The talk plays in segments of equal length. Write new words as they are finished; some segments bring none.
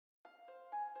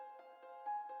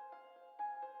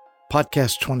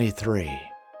Podcast 23.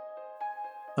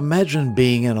 Imagine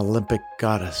being an Olympic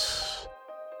goddess.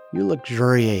 You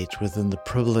luxuriate within the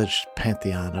privileged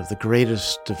pantheon of the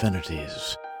greatest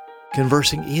divinities,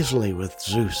 conversing easily with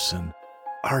Zeus and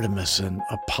Artemis and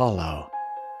Apollo.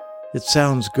 It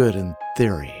sounds good in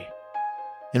theory.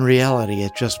 In reality,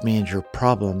 it just means your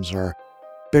problems are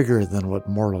bigger than what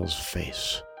mortals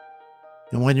face.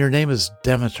 And when your name is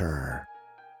Demeter,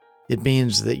 it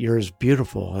means that you're as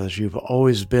beautiful as you've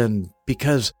always been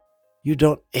because you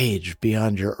don't age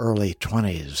beyond your early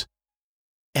 20s,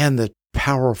 and that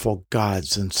powerful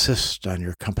gods insist on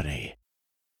your company,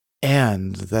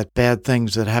 and that bad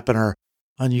things that happen are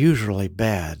unusually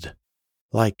bad,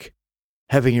 like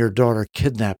having your daughter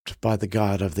kidnapped by the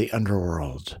god of the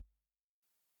underworld.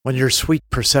 When your sweet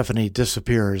Persephone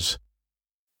disappears,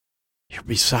 you're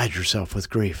beside yourself with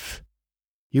grief.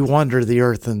 You wander the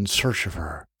earth in search of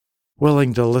her,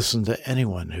 willing to listen to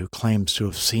anyone who claims to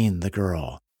have seen the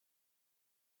girl.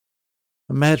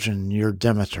 Imagine you're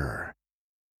Demeter,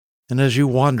 and as you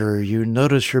wander, you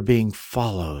notice you're being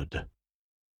followed.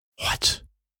 What?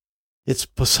 It's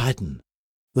Poseidon,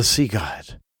 the sea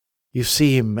god. You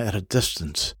see him at a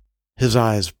distance. His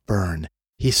eyes burn.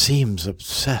 He seems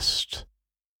obsessed.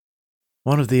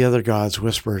 One of the other gods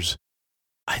whispers,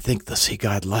 "I think the sea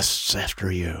god lusts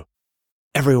after you.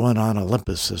 Everyone on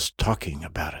Olympus is talking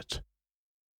about it."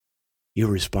 You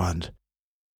respond,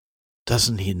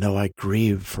 "Doesn't he know I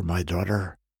grieve for my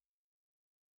daughter?"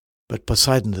 But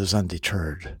Poseidon is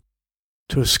undeterred.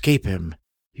 To escape him,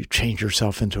 you change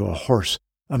yourself into a horse,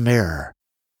 a mare,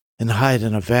 and hide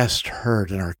in a vast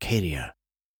herd in Arcadia.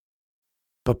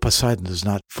 But Poseidon is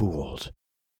not fooled.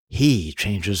 He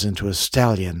changes into a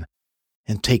stallion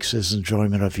and takes his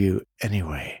enjoyment of you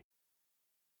anyway.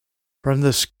 From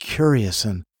this curious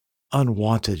and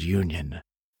unwanted union,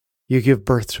 you give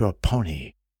birth to a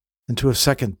pony and to a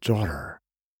second daughter.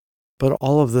 But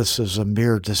all of this is a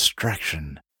mere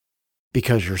distraction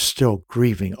because you're still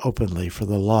grieving openly for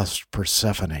the lost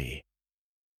Persephone.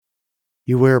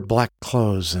 You wear black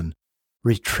clothes and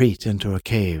retreat into a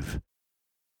cave.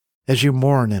 As you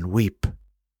mourn and weep,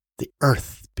 the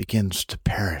earth begins to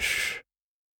perish.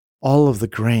 All of the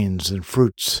grains and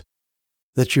fruits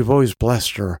that you've always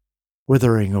blessed are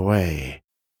withering away.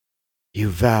 You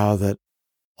vow that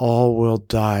all will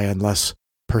die unless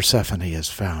Persephone is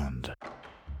found.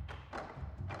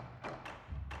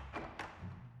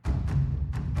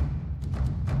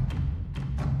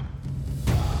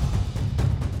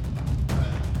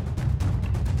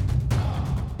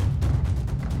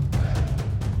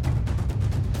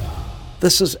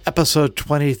 This is episode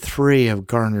 23 of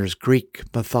Garner's Greek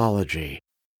Mythology.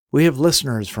 We have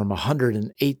listeners from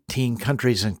 118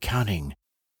 countries and counting.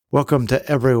 Welcome to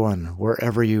everyone,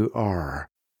 wherever you are.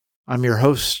 I'm your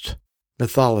host,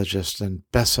 mythologist, and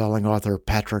best-selling author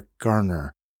Patrick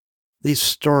Garner. These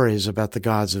stories about the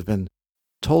gods have been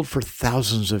told for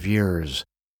thousands of years,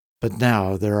 but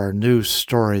now there are new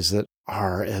stories that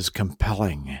are as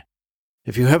compelling.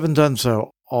 If you haven't done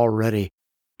so already,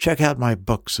 check out my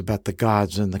books about the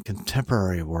gods in the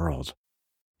contemporary world.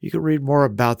 You can read more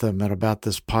about them and about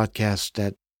this podcast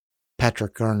at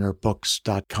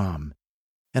patrickgarnerbooks.com.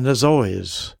 And as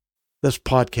always, this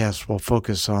podcast will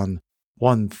focus on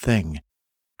one thing,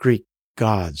 Greek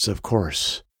gods, of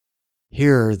course.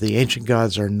 Here, the ancient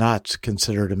gods are not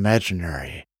considered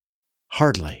imaginary.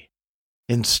 Hardly.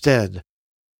 Instead,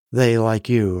 they, like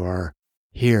you, are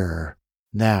here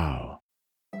now.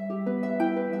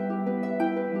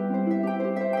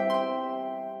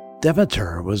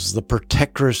 Demeter was the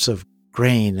protectress of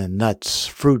grain and nuts,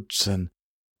 fruits, and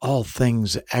all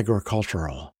things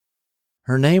agricultural.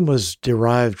 Her name was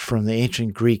derived from the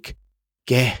ancient Greek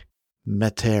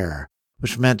Meter,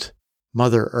 which meant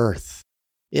Mother Earth.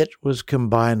 It was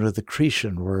combined with the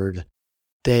Cretan word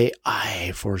Dei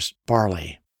for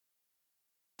barley.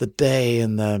 The Dei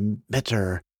and the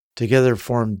Meter together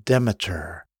formed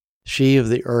Demeter, she of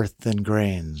the earth and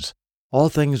grains. All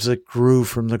things that grew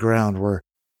from the ground were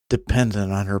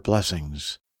dependent on her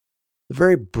blessings. The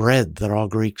very bread that all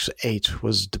Greeks ate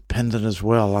was dependent as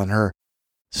well on her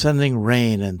sending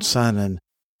rain and sun and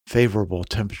favorable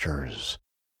temperatures.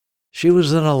 She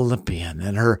was an Olympian,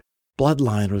 and her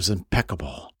bloodline was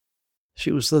impeccable.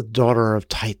 She was the daughter of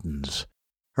Titans.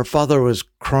 Her father was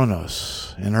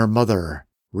Kronos, and her mother,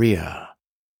 Rhea.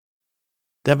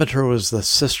 Demeter was the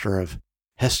sister of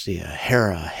Hestia,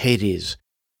 Hera, Hades,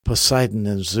 Poseidon,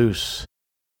 and Zeus.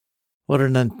 What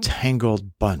an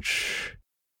entangled bunch.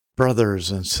 Brothers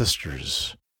and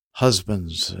sisters,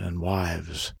 husbands and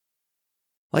wives.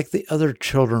 Like the other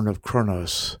children of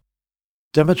Kronos,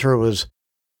 Demeter was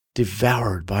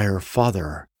devoured by her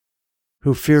father,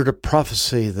 who feared a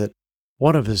prophecy that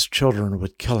one of his children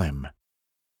would kill him.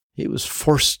 He was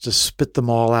forced to spit them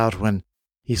all out when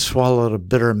he swallowed a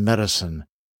bitter medicine.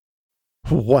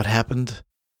 What happened?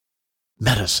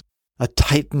 Metis, a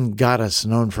Titan goddess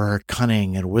known for her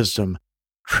cunning and wisdom,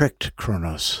 tricked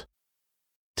Kronos,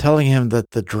 telling him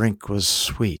that the drink was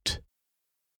sweet.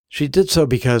 She did so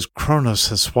because Kronos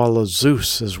has swallowed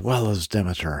Zeus as well as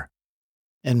Demeter,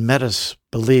 and Metis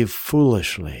believed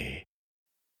foolishly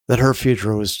that her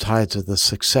future was tied to the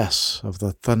success of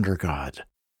the thunder god.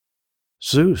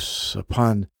 Zeus,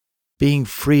 upon being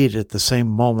freed at the same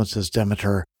moment as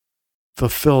Demeter,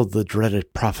 fulfilled the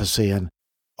dreaded prophecy and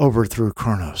overthrew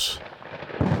Kronos.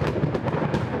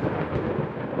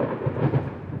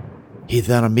 He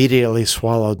then immediately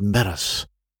swallowed Metis,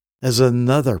 as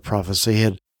another prophecy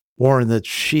had warned that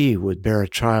she would bear a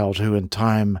child who in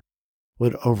time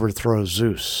would overthrow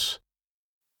Zeus.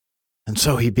 And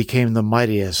so he became the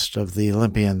mightiest of the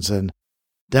Olympians, and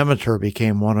Demeter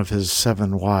became one of his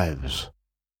 7 wives.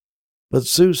 But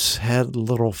Zeus had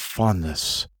little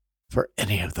fondness for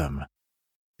any of them,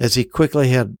 as he quickly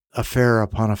had affair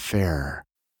upon affair.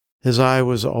 His eye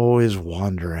was always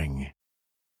wandering.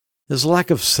 His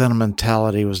lack of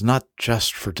sentimentality was not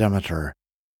just for Demeter.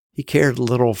 He cared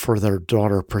little for their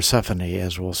daughter Persephone,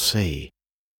 as we'll see.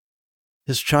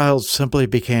 His child simply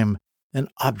became an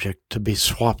object to be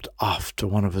swapped off to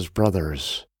one of his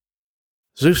brothers.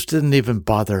 Zeus didn't even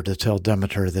bother to tell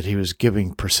Demeter that he was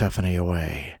giving Persephone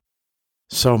away.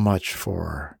 So much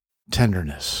for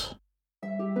tenderness.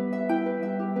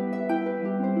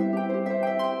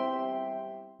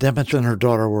 Demeter and her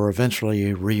daughter were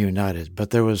eventually reunited, but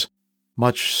there was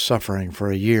much suffering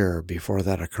for a year before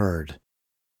that occurred.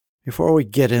 Before we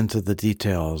get into the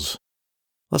details,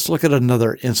 let's look at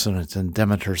another incident in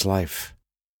Demeter's life.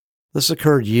 This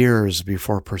occurred years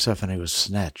before Persephone was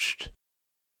snatched.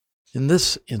 In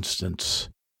this instance,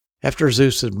 after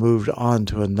Zeus had moved on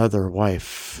to another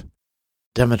wife,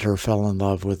 Demeter fell in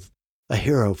love with a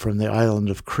hero from the island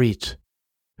of Crete,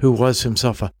 who was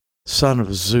himself a son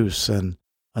of Zeus and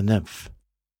a nymph.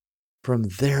 From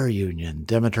their union,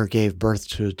 Demeter gave birth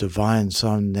to a divine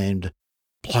son named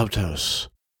Plautos,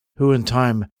 who in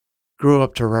time grew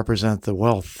up to represent the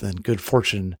wealth and good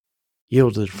fortune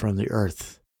yielded from the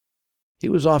earth. He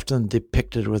was often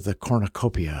depicted with a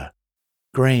cornucopia,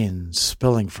 grain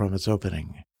spilling from its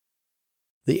opening.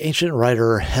 The ancient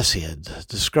writer Hesiod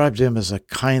described him as a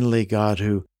kindly god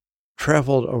who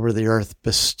traveled over the earth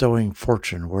bestowing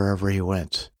fortune wherever he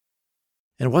went.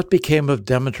 And what became of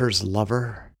Demeter's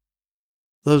lover?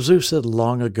 Though Zeus had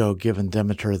long ago given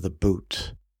Demeter the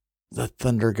boot, the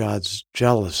thunder god's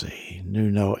jealousy knew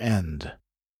no end.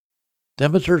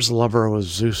 Demeter's lover was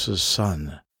Zeus's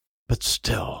son, but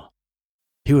still,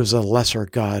 he was a lesser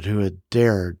god who had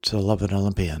dared to love an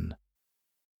Olympian.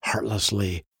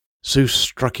 Heartlessly, Zeus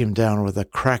struck him down with a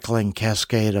crackling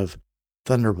cascade of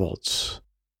thunderbolts.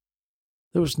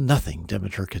 There was nothing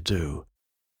Demeter could do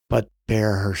but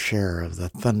bear her share of the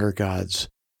thunder god's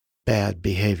bad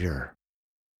behavior.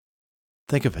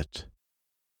 Think of it.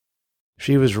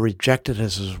 She was rejected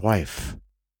as his wife.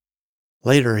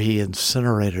 Later, he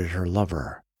incinerated her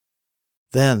lover.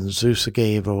 Then Zeus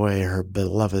gave away her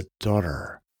beloved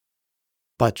daughter.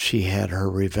 But she had her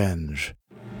revenge.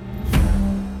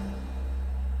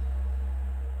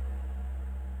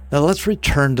 Now let's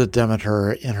return to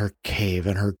Demeter in her cave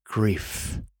and her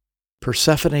grief.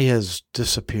 Persephone has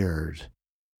disappeared.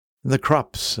 And the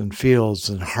crops and fields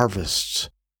and harvests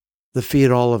that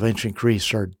feed all of ancient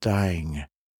Greece are dying.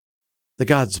 The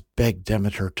gods beg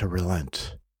Demeter to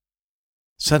relent.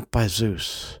 Sent by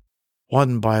Zeus,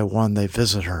 one by one they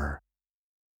visit her,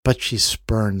 but she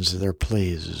spurns their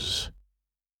pleas.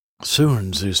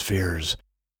 Soon, Zeus fears,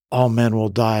 all men will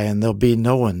die and there'll be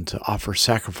no one to offer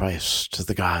sacrifice to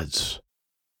the gods.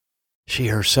 She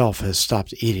herself has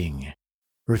stopped eating,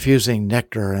 refusing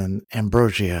nectar and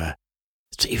ambrosia.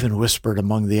 It's even whispered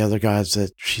among the other gods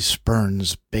that she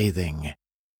spurns bathing.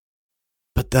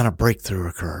 But then a breakthrough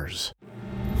occurs.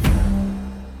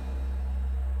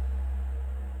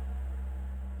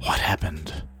 What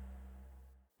happened?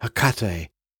 Hecate,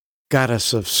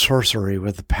 goddess of sorcery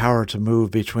with the power to move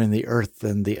between the earth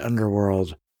and the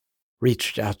underworld,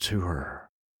 reached out to her.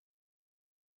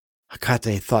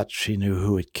 Hecate thought she knew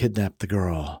who had kidnapped the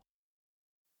girl.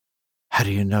 How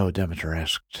do you know? Demeter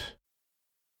asked.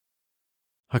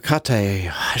 Hecate,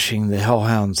 hushing the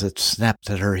hellhounds that snapped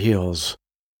at her heels,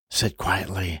 said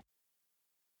quietly,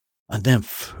 "A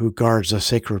nymph who guards a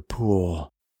sacred pool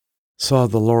saw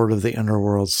the Lord of the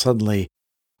Underworld suddenly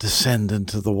descend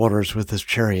into the waters with his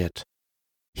chariot.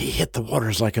 He hit the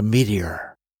waters like a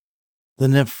meteor. The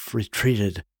nymph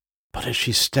retreated, But as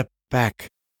she stepped back,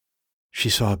 she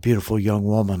saw a beautiful young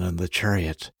woman in the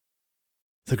chariot.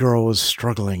 The girl was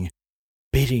struggling,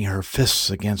 beating her fists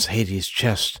against Hades'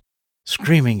 chest,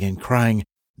 screaming and crying,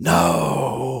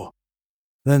 "No!"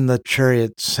 Then the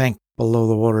chariot sank below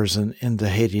the waters and into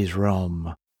Hades'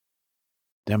 realm.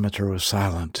 Demeter was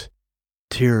silent,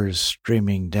 tears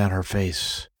streaming down her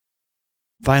face.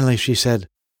 Finally she said,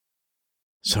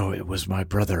 "So it was my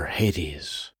brother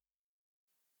Hades."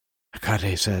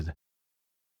 Hecate said,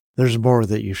 "There's more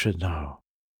that you should know."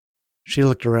 She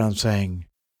looked around saying,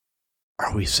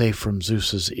 "Are we safe from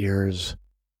Zeus's ears?"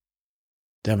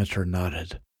 Demeter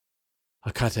nodded.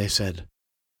 Hecate said,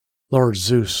 "Lord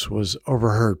Zeus was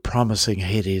overheard promising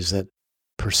Hades that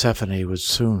Persephone would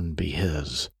soon be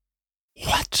his."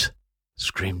 "What?"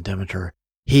 screamed Demeter.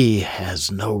 "He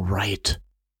has no right."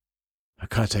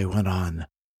 Hecate went on.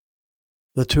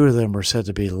 The two of them were said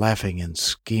to be laughing and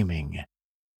scheming.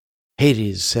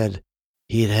 Hades said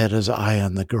he had had his eye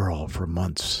on the girl for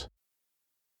months.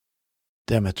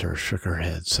 Demeter shook her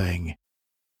head, saying,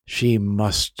 "She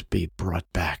must be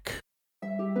brought back."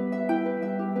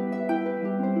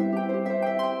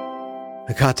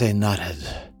 Hecate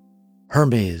nodded.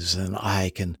 "Hermes and I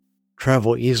can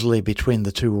travel easily between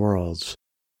the two worlds.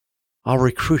 I'll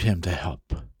recruit him to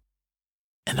help.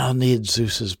 And I'll need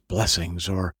Zeus's blessings,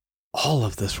 or all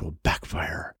of this will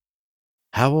backfire.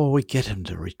 How will we get him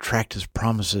to retract his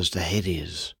promises to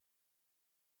Hades?"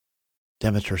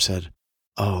 Demeter said,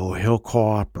 "Oh, he'll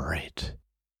cooperate.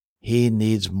 He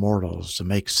needs mortals to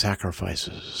make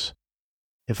sacrifices.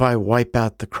 If I wipe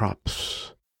out the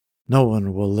crops, no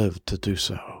one will live to do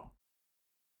so."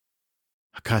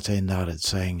 Hecate nodded,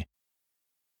 saying,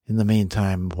 "In the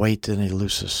meantime, wait in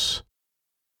Eleusis.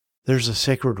 There's a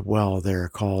sacred well there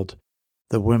called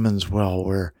the Women's Well,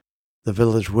 where the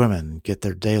village women get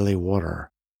their daily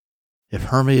water. If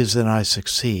Hermes and I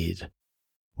succeed,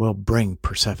 we'll bring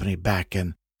Persephone back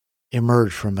and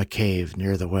emerge from a cave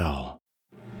near the well."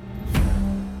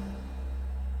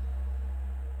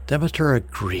 Demeter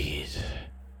agreed.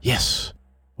 Yes,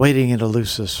 waiting in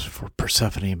Eleusis for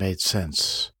Persephone made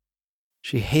sense.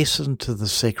 She hastened to the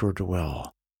sacred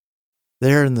well.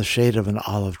 There in the shade of an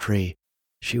olive tree,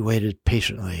 she waited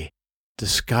patiently,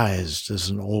 disguised as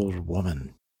an old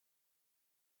woman.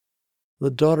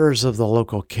 The daughters of the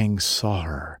local king saw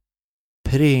her,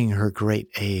 pitying her great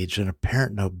age and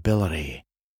apparent nobility.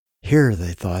 Here,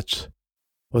 they thought,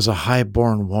 was a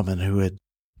high-born woman who had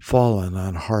fallen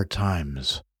on hard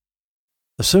times.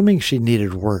 Assuming she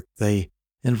needed work, they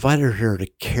invited her to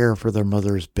care for their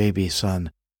mother's baby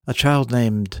son, a child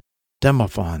named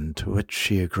Demophon, to which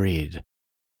she agreed.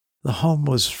 The home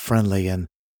was friendly, and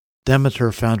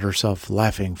Demeter found herself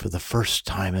laughing for the first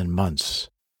time in months.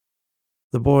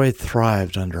 The boy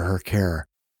thrived under her care,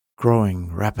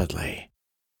 growing rapidly.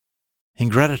 In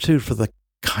gratitude for the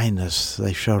kindness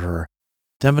they showed her,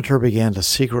 Demeter began to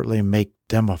secretly make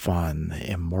Demophon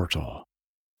immortal.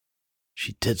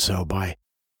 She did so by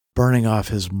burning off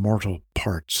his mortal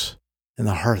parts in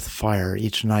the hearth fire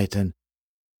each night and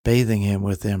bathing him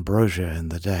with ambrosia in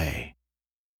the day.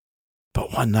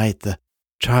 But one night the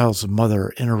child's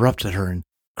mother interrupted her and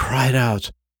cried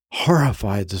out,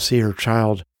 horrified to see her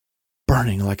child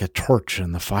burning like a torch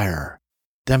in the fire.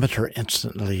 Demeter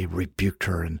instantly rebuked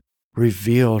her and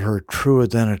revealed her true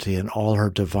identity in all her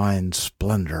divine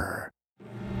splendor.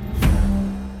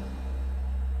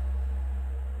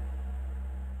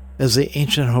 As the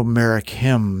ancient Homeric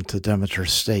hymn to Demeter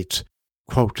states,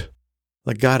 quote,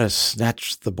 "The goddess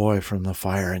snatched the boy from the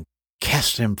fire and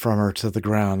cast him from her to the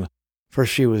ground, for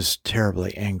she was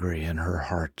terribly angry in her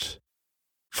heart.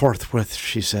 Forthwith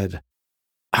she said,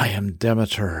 'I am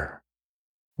Demeter.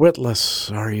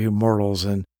 Witless are you mortals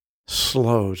and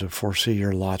slow to foresee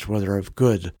your lot, whether of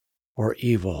good or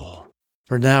evil.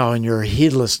 For now in your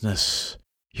heedlessness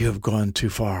you have gone too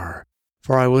far.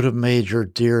 For I would have made your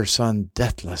dear son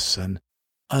deathless and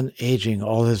unaging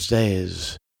all his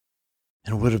days,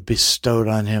 and would have bestowed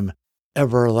on him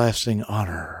everlasting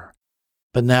honor.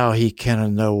 But now he can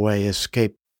in no way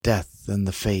escape death and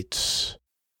the fates.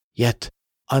 Yet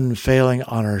unfailing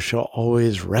honor shall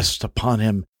always rest upon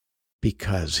him,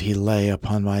 because he lay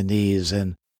upon my knees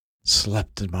and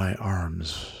slept in my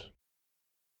arms.'"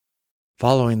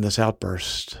 Following this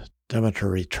outburst, Demeter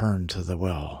returned to the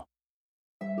well.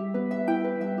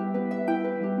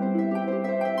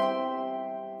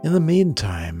 In the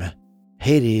meantime,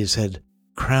 Hades had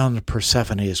crowned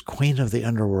Persephone as queen of the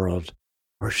underworld,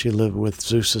 where she lived with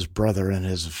Zeus's brother in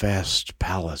his vast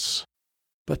palace.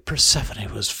 But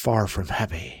Persephone was far from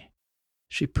happy.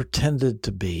 She pretended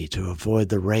to be to avoid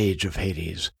the rage of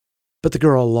Hades, but the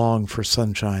girl longed for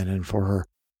sunshine and for her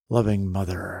loving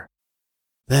mother.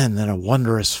 Then, in a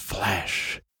wondrous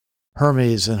flash,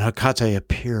 Hermes and Hecate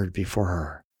appeared before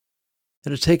her.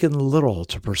 It had taken little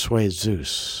to persuade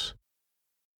Zeus.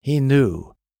 He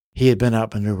knew he had been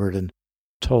outmaneuvered and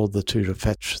told the two to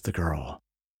fetch the girl.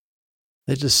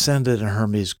 They descended in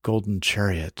Hermes' golden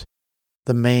chariot,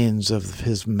 the manes of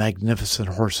his magnificent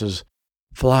horses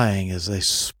flying as they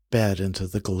sped into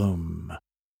the gloom.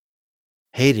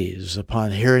 Hades,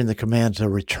 upon hearing the command to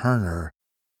return her,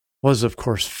 was of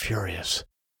course furious.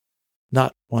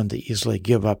 Not one to easily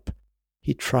give up,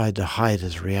 he tried to hide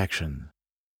his reaction.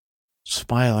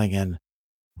 Smiling and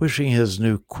wishing his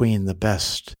new queen the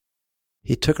best,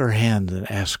 he took her hand and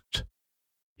asked,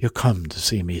 "You'll come to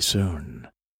see me soon?"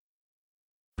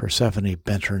 Persephone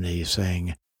bent her knee,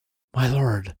 saying, "My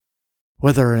lord,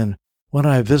 whether and when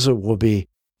I visit will be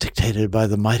dictated by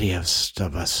the mightiest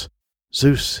of us,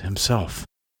 Zeus himself,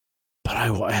 but I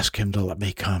will ask him to let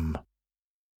me come."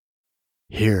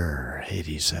 "Here,"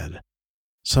 Hades said,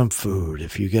 "some food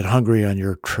if you get hungry on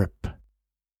your trip."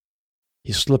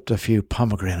 He slipped a few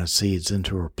pomegranate seeds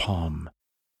into her palm.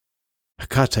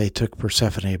 Hecate took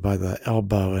Persephone by the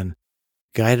elbow and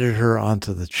guided her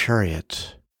onto the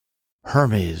chariot.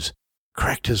 Hermes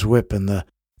cracked his whip and the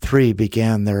three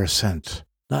began their ascent,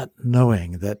 not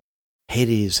knowing that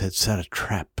Hades had set a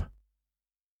trap.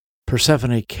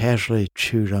 Persephone casually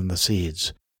chewed on the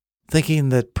seeds, thinking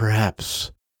that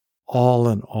perhaps, all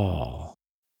in all,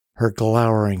 her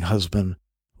glowering husband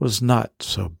was not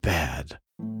so bad.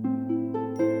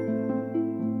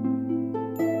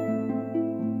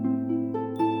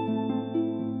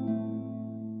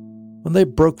 When they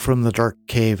broke from the dark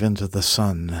cave into the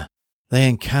sun, they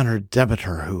encountered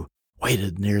Demeter, who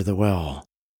waited near the well.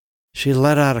 She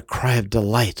let out a cry of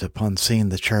delight upon seeing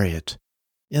the chariot.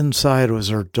 Inside was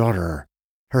her daughter,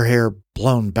 her hair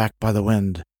blown back by the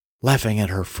wind, laughing at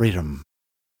her freedom.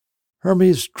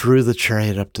 Hermes drew the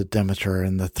chariot up to Demeter,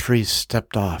 and the three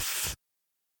stepped off.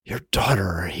 "Your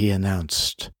daughter," he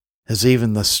announced, as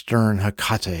even the stern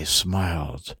Hecate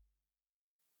smiled.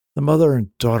 The mother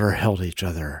and daughter held each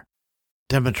other.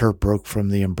 Demeter broke from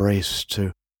the embrace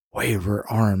to wave her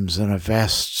arms in a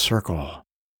vast circle.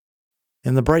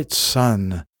 In the bright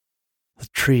sun, the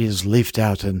trees leafed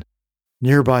out and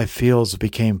nearby fields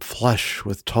became flush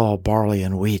with tall barley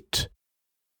and wheat.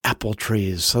 Apple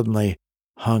trees suddenly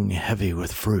hung heavy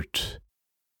with fruit.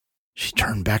 She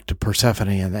turned back to Persephone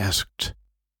and asked,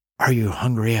 "Are you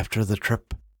hungry after the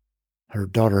trip?" Her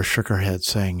daughter shook her head,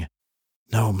 saying,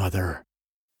 "No, mother.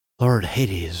 Lord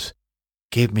Hades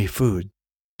gave me food.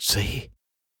 See?"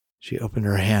 She opened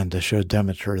her hand to show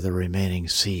Demeter the remaining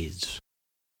seeds.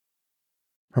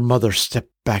 Her mother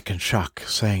stepped back in shock,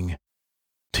 saying,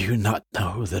 "Do you not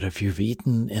know that if you've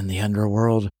eaten in the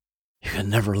underworld, you can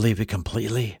never leave it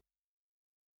completely?"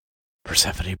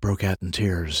 Persephone broke out in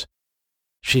tears.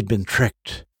 She'd been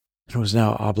tricked and was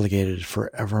now obligated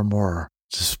forevermore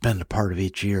to spend a part of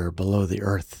each year below the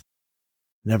earth.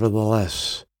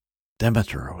 Nevertheless,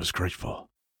 Demeter was grateful.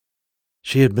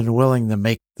 She had been willing to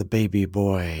make the baby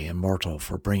boy immortal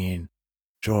for bringing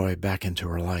joy back into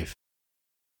her life.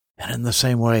 And in the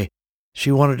same way,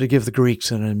 she wanted to give the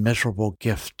Greeks an immeasurable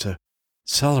gift to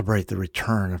celebrate the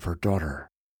return of her daughter.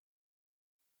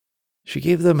 She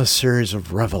gave them a series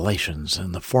of revelations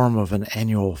in the form of an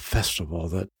annual festival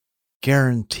that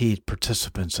guaranteed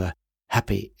participants a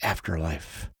happy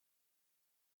afterlife.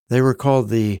 They were called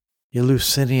the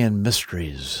Eleusinian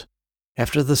Mysteries,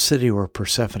 after the city where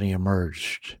Persephone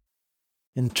emerged.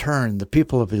 In turn, the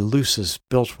people of Eleusis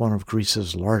built one of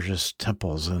Greece's largest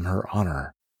temples in her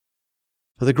honor.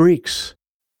 For the Greeks,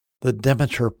 the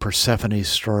Demeter-Persephone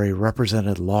story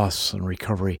represented loss and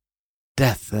recovery,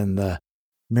 death and the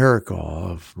miracle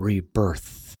of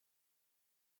rebirth.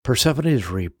 Persephone's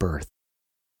rebirth,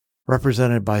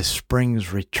 represented by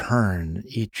spring's return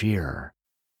each year,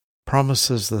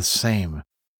 promises the same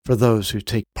for those who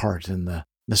take part in the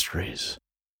mysteries.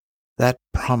 That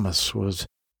promise was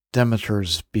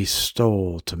Demeter's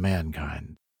bestowal to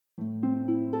mankind.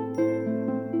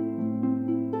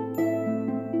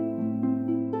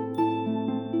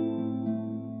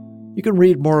 You can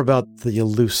read more about the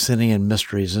Eleusinian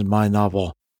mysteries in my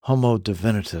novel, Homo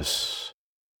Divinitus.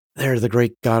 There, the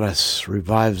great goddess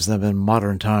revives them in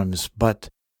modern times, but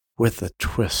with a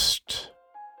twist.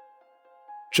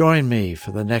 Join me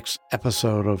for the next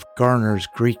episode of Garner's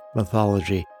Greek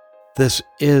Mythology. This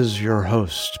is your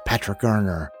host, Patrick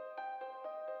Garner.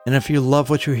 And if you love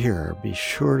what you hear, be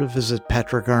sure to visit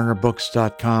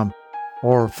patrickgarnerbooks.com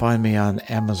or find me on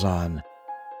Amazon.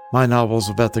 My novels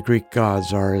about the Greek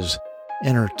gods are as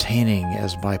entertaining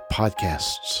as my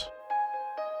podcasts.